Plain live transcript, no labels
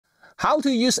How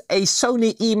to use a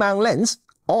Sony E mount lens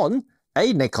on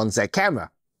a Nikon Z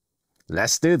camera.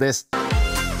 Let's do this.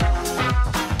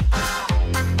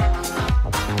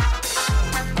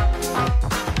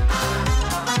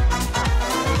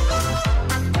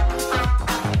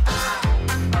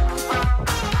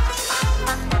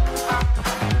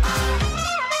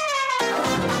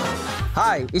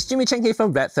 Hi, it's Jimmy Cheng here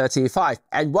from RED35,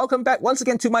 and welcome back once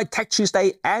again to my Tech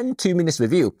Tuesday and 2 minutes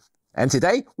review. And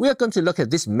today we are going to look at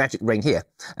this magic ring here,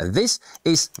 and this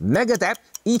is Megadap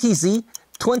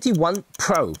ETZ21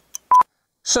 PRO.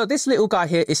 So this little guy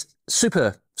here is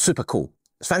super cool.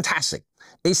 It's fantastic.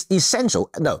 It's essential.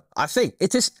 No, I think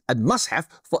it is a must-have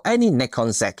for any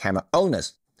Nikon Z camera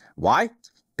owners. Why?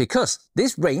 Because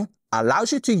this ring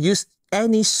allows you to use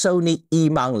any Sony E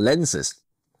mount lenses.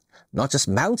 Not just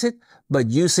mount it, but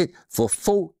use it for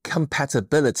full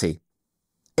compatibility.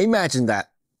 Imagine that.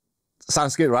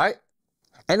 Sounds good, right?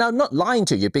 And I'm not lying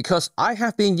to you, because I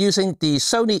have been using the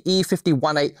Sony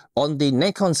E51.8 on the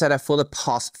Nikon Z for the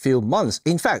past few months.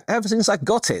 In fact, ever since I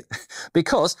got it,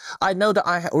 because I know that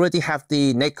I already have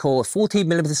the Nikon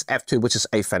 40mm f2, which is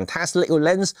a fantastic little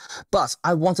lens, but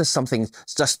I wanted something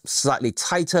just slightly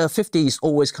tighter. 50 is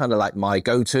always kind of like my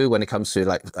go-to when it comes to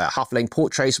like half-length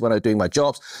portraits when I'm doing my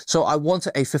jobs. So I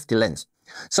wanted a 50 lens.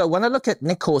 So when I look at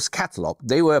Nikon's catalogue,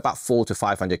 they were about 400 to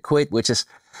 500 quid, which is,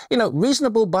 you know,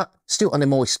 reasonable, but still on the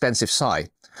more expensive side.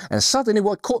 And suddenly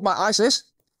what caught my eyes is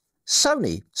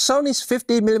Sony's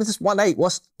 50mm 1.8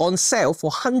 was on sale for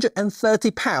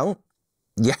 £130.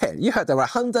 Yeah, you heard that right,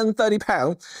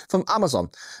 £130 from Amazon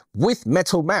with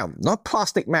metal mount, not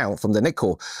plastic mount from the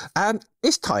Nikon.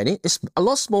 It's tiny, it's a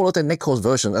lot smaller than Nikon's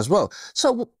version as well.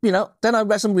 So, you know, then I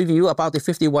read some review about the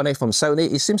 50-1.8 from Sony.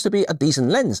 It seems to be a decent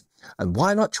lens. And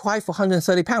why not try for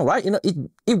 £130, right? You know,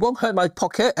 it won't hurt my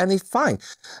pocket and it's fine.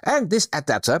 And this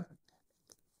adapter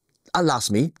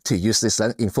allows me to use this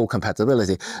lens in full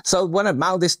compatibility. So when I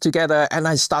mount this together and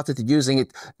I started using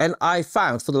it, and I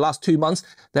found for the last 2 months,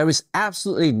 there is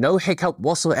absolutely no hiccup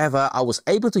whatsoever. I was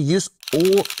able to use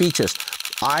all features.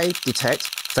 Eye detect,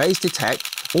 face detect,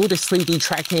 all the 3D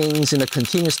trackings in the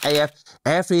continuous AF,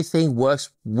 everything works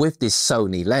with this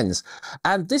Sony lens.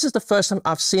 And this is the first time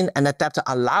I've seen an adapter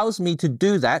allows me to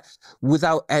do that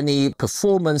without any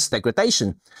performance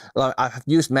degradation. Like, I have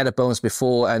used Megadap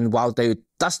before, and while they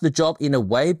does the job in a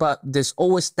way, but there's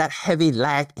always that heavy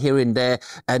lag here and there,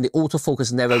 and the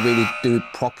autofocus never really do it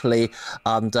properly.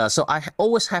 So I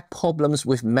always had problems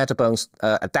with Megadap's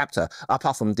adapter,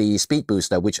 apart from the speed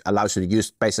booster, which allows you to use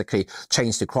basically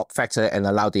change the crop factor and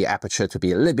allow the aperture to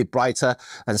be a little bit brighter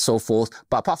and so forth.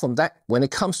 But apart from that, when it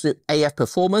comes to AF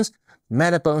performance,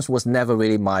 Megadap was never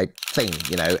really my thing,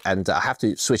 you know, and I have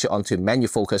to switch it on to menu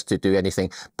focus to do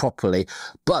anything properly.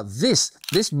 But this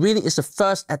really is the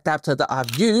first adapter that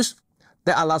I've used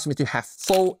that allows me to have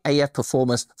full AF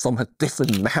performance from a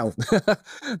different mount.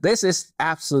 This is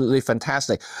absolutely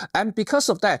fantastic. And because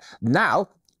of that, now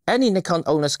any Nikon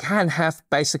owners can have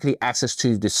basically access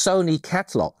to the Sony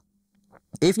catalog.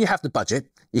 If you have the budget,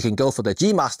 you can go for the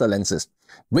G Master lenses,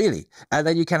 really. And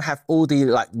then you can have all the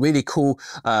like really cool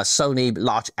Sony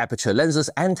large aperture lenses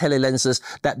and tele lenses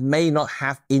that may not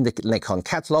have in the Nikon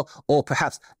catalog, or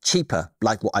perhaps cheaper,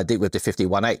 like what I did with the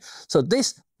 50-1.8. So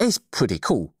this is pretty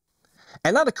cool.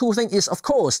 Another cool thing is, of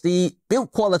course, the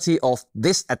build quality of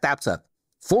this adapter.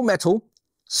 Full metal,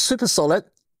 super solid,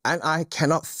 and I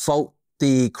cannot fault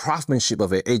the craftsmanship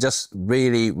of it. It's just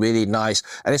really nice.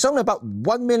 And it's only about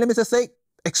 1mm thick,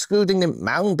 excluding the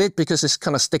mount bit, because it's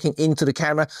kind of sticking into the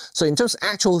camera. So in terms of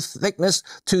actual thickness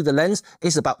to the lens,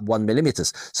 it's about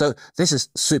 1mm. So this is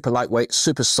super lightweight,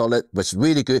 super solid, which is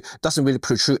really good. Doesn't really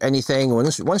protrude anything.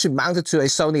 Once you mount it to a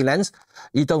Sony lens,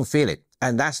 you don't feel it.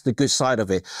 And that's the good side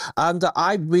of it. And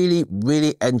I really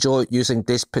enjoy using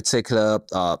this particular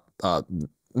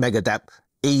Magadap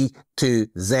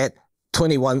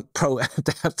ETZ21 PRO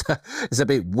adapter. It's a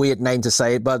bit weird name to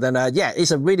say, but then yeah,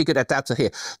 it's a really good adapter here.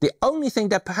 The only thing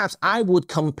that perhaps I would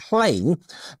complain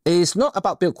is not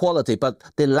about build quality, but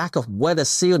the lack of weather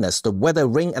sealness, the weather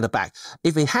ring at the back.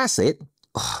 If it has it,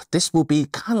 oh, this will be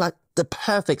kind of like the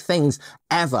perfect things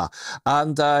ever.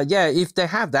 And yeah, if they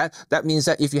have that, that means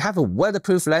that if you have a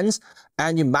weatherproof lens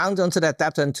and you mount it onto the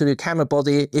adapter and to the camera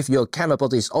body, if your camera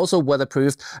body is also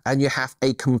weatherproof and you have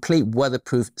a complete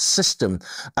weatherproof system.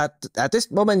 At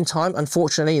this moment in time,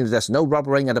 unfortunately, there's no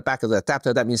rubber ring at the back of the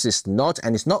adapter. That means it's not,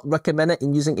 and it's not recommended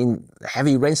in using in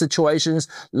heavy rain situations.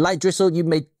 Light drizzle, you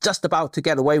may just about to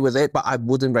get away with it, but I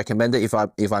wouldn't recommend it if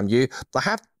I'm you.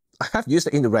 I have used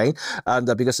it in the rain, and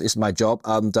because it's my job,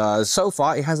 and so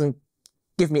far it hasn't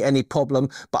give me any problem,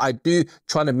 but I do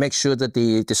try to make sure that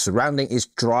the surrounding is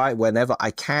dry whenever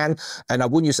I can, and I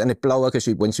wouldn't use any blower, because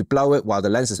once you blow it while the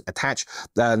lens is attached,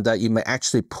 then you may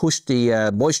actually push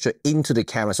the moisture into the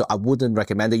camera, so I wouldn't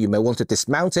recommend it. You may want to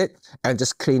dismount it and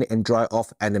just clean it and dry it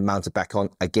off and then mount it back on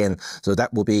again. So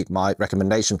that will be my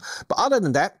recommendation. But other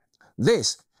than that,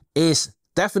 this is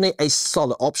definitely a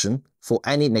solid option for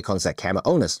any Nikon Z camera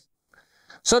owners.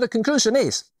 So the conclusion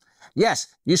is,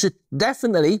 yes, you should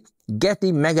definitely get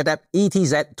the Magadap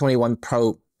ETZ21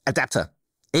 PRO adapter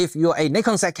if you're a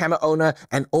Nikon Z camera owner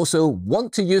and also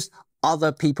want to use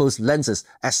other people's lenses,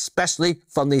 especially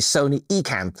from the Sony E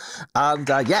cam. And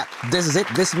yeah, this is it.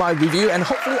 This is my review, and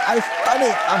hopefully I've done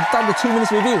it. I've done the 2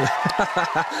 minutes review.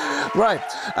 Right.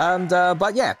 And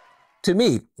but yeah, to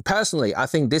me personally, I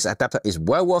think this adapter is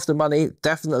well worth the money.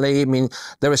 Definitely. I mean,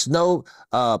 there is no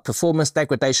performance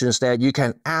degradations there. You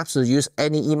can absolutely use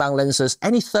any E-mount lenses,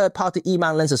 any third-party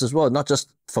E-mount lenses as well, not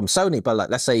just from Sony, but like,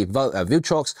 let's say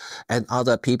Viltrox and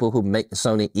other people who make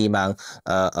Sony E-mount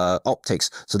optics.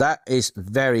 So that is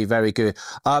very, very good.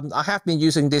 I have been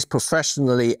using this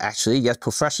professionally, actually. Yes,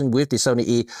 professional with the Sony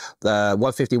E, the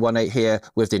 150-1.8 here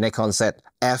with the Nikon Z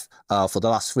F for the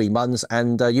last 3 months.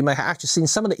 And you may have actually seen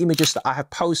some of the images that I have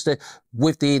posted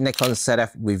with the Nikon Z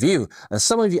F review. And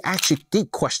some of you actually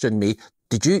did question me,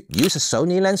 did you use a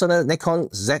Sony lens on a Nikon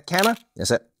Z camera? I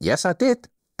said, yes, I did.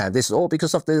 And this is all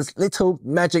because of this little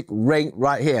magic ring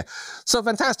right here. So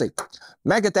fantastic.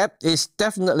 Magadap is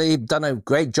definitely done a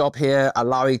great job here,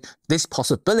 allowing this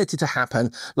possibility to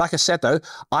happen. Like I said though,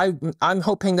 I'm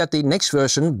hoping that the next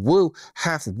version will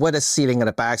have weather sealing at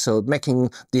the back, so making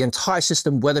the entire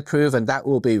system weatherproof, and that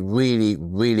will be really,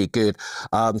 really good.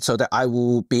 So that I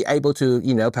will be able to,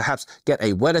 you know, perhaps get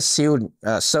a weather sealed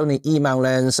Sony E-mount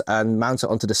lens and mount it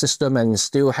onto the system and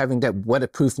still having that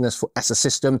weatherproofness as a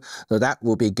system. So that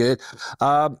will be good.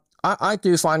 I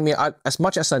do find as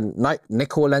much as I like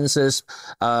Nikon lenses,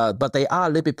 but they are a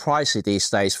little bit pricey these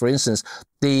days. For instance,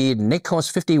 the Nikon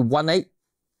 50-1.8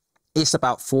 is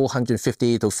about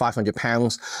 450 to 500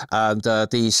 pounds. The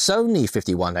Sony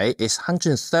 50-1.8 is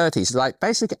 130. It's like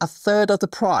basically a third of the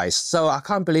price. So I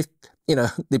can't believe, you know,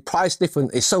 the price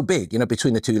difference is so big, you know,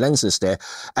 between the two lenses there.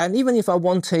 And even if I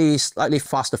want a slightly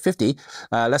faster 50,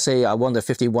 let's say I want a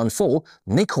 50-1.4,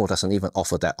 Nikon doesn't even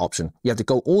offer that option. You have to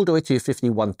go all the way to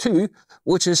 50-1.2,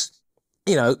 which is,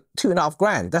 you know, $2.5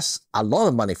 grand. That's a lot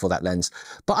of money for that lens.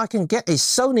 But I can get a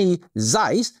Sony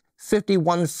Zeiss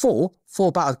 50-1.4 for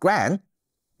about $1 grand,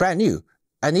 brand new.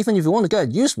 And even if you want to get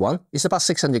a used one, it's about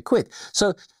 600 quid.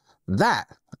 So that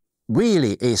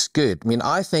really is good. I mean,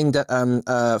 I think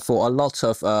that for a lot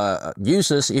of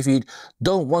users, if you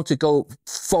don't want to go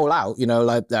full out, you know,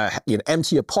 like you know,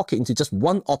 empty your pocket into just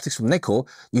one optics from Nikon,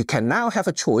 you can now have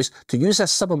a choice to use that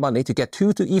sum of money to get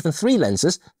 2 to even 3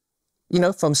 lenses, you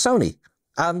know, from Sony.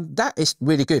 That is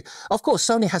really good. Of course,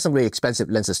 Sony has some really expensive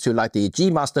lenses too, like the G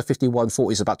Master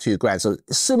 50-1.4 is about $2 grand, so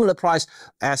similar price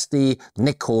as the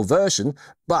Nikon version,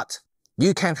 but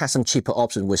you can have some cheaper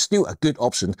options, which is still a good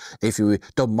option if you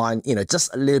don't mind, you know,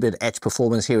 just a little bit of edge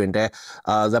performance here and there.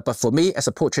 But for me, as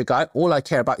a portrait guy, all I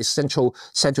care about is central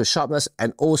sharpness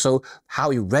and also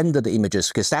how you render the images,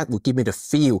 because that will give me the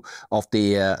feel of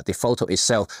the photo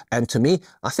itself. And to me,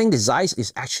 I think the Zeiss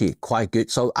is actually quite good.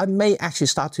 So I may actually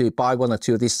start to buy 1 or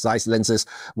 2 of these Zeiss lenses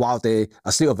while they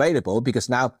are still available, because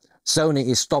now Sony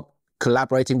is stopped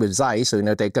collaborating with Zeiss, so you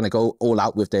know they're going to go all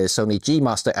out with their Sony G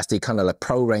Master as the kind of like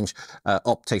pro range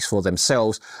optics for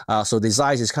themselves. So the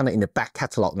Zeiss is kind of in the back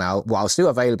catalogue now. While still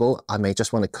available, I may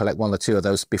just want to collect 1 or 2 of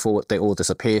those before they all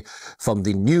disappear from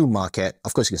the new market.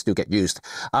 Of course, you can still get used.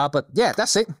 But yeah,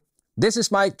 that's it. This is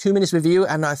my 2 minutes review,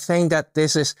 and I think that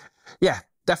this is, yeah,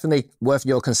 definitely worth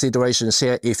your considerations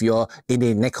here if you're in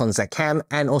the Nikon Z cam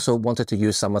and also wanted to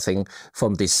use something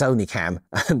from the Sony cam.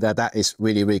 And that is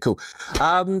really, really cool.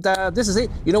 This is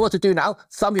it. You know what to do now.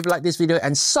 Thumb if you like this video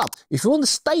and sub if you want to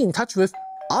stay in touch with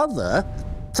other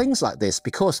things like this,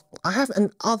 because I have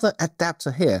another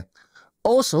adapter here,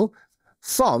 also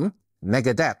from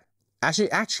Megadap. As you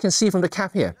actually can see from the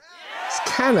cap here, it's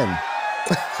Canon.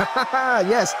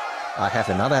 Yes, I have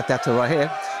another adapter right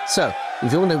here. So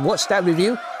if you want to watch that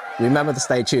review, remember to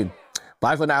stay tuned.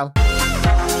 Bye for now.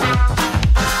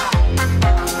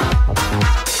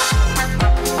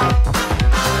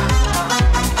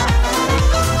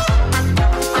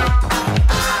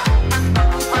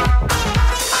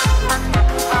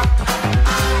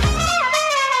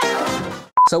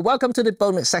 So welcome to the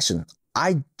bonus section.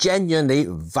 I genuinely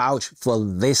vouch for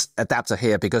this adapter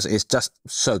here because it's just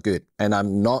so good. And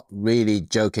I'm not really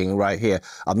joking right here.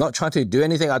 I'm not trying to do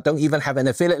anything. I don't even have an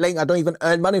affiliate link. I don't even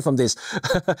earn money from this.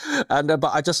 But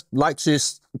I just like to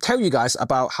tell you guys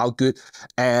about how good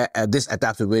this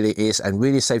adapter really is and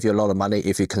really save you a lot of money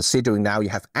if you're considering now you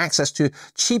have access to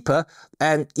cheaper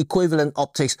and equivalent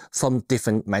optics from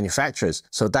different manufacturers.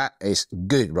 So that is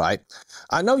good, right?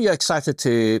 I know you're excited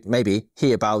to maybe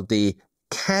hear about the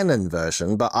Canon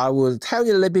version, but I will tell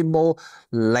you a little bit more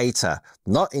later,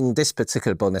 not in this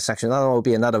particular bonus section. That will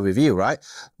be another review, right?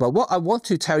 But what I want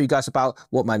to tell you guys about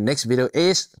what my next video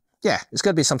is, yeah, it's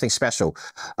going to be something special.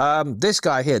 This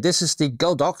guy here, this is the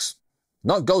Godox,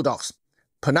 not Godox,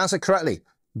 pronounce it correctly,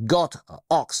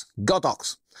 Godox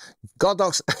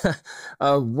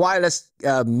wireless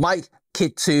mic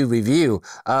Kit 2 review.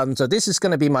 So this is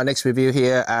going to be my next review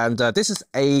here, and this is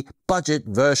a budget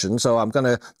version, so I'm going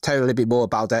to tell you a little bit more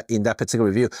about that in that particular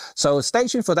review. So stay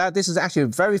tuned for that. This is actually a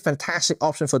very fantastic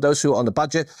option for those who are on the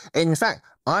budget. In fact,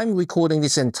 I'm recording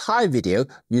this entire video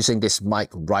using this mic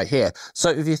right here. So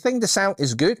if you think the sound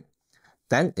is good,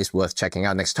 then it's worth checking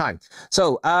out next time.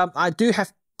 So I do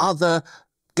have other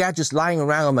gadgets lying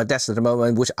around on my desk at the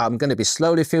moment, which I'm going to be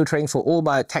slowly filtering for all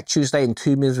my Tech Tuesday and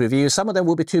 2 minutes reviews. Some of them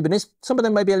will be 2 minutes, some of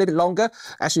them may be a little bit longer,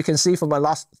 as you can see from my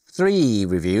last 3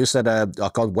 reviews that I've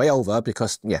gone way over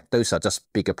because, yeah, those are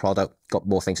just bigger product, got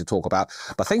more things to talk about.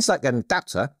 But things like an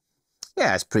adapter,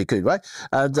 yeah, it's pretty good, right?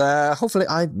 And hopefully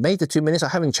I made the 2 minutes. I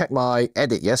haven't checked my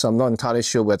edit yet, so I'm not entirely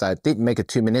sure whether I did make it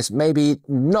 2 minutes. Maybe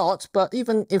not, but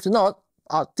even if not,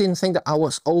 I didn't think that I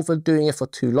was overdoing it for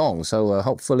too long. So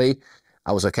hopefully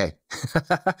I was okay.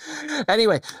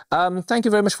 Anyway, thank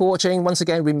you very much for watching. Once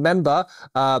again, remember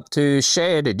to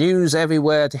share the news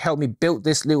everywhere to help me build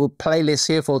this little playlist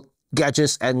here for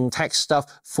gadgets and tech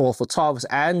stuff for photographers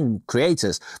and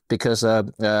creators, because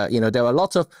you know, there are a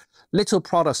lot of little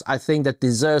products I think that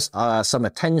deserves some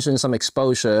attention, some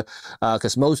exposure,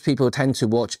 because most people tend to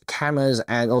watch cameras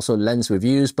and also lens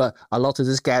reviews, but a lot of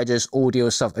these gadgets, audio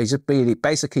stuff, they just really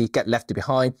basically get left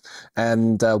behind.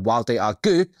 And while they are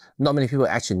good, not many people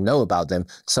actually know about them.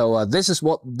 So this is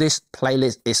what this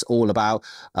playlist is all about.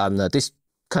 This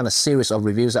kind of series of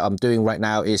reviews that I'm doing right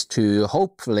now is to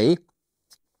hopefully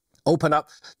open up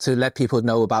to let people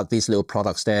know about these little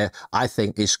products there. I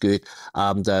think is good.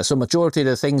 So majority of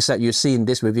the things that you see in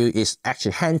this review is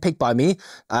actually handpicked by me.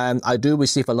 I do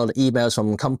receive a lot of emails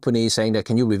from companies saying that,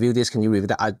 can you review this, can you review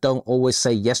that? I don't always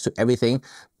say yes to everything,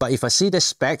 but if I see the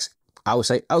specs, I will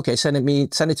say, okay, send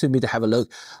it to me to have a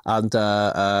look. And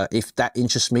if that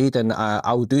interests me, then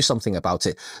I will do something about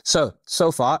it.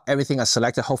 So far, everything I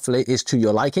selected hopefully is to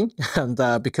your liking. And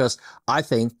because I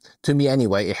think, to me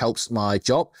anyway, it helps my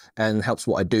job and helps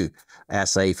what I do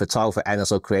as a photographer and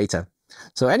also creator.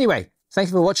 So anyway, thank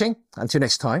you for watching. Until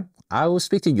next time, I will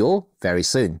speak to you all very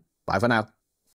soon. Bye for now.